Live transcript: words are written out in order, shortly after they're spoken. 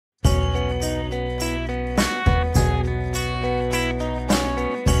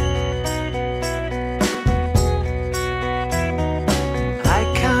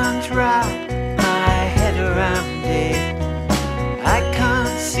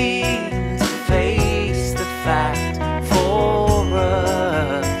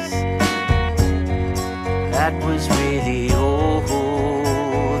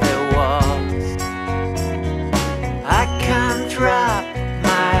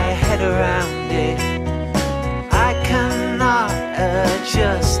head around it. I cannot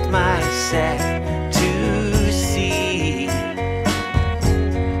adjust myself to see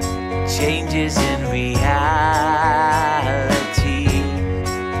changes in reality.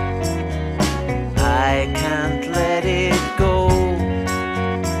 I can't let it go.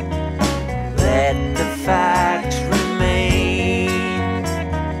 Let the fact remain.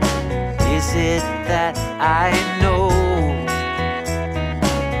 Is it that I know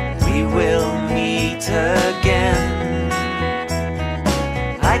we will meet again?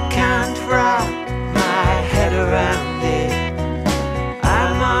 I can't wrap my head around it.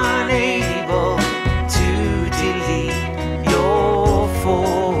 I'm unable to delete your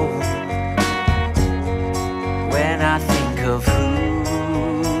phone. When I think of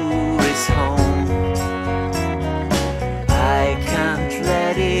who is home, I can't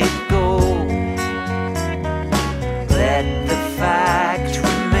let it go. Let the fact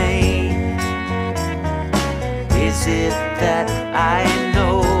remain. Is it that I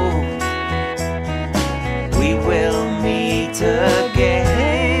know we will meet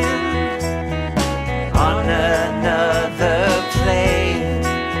again on another plane?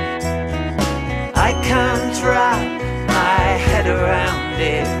 I can't wrap my head around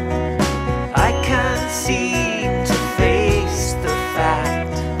it. I can't seem to face the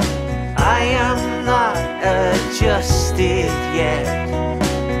fact I am not adjusted yet.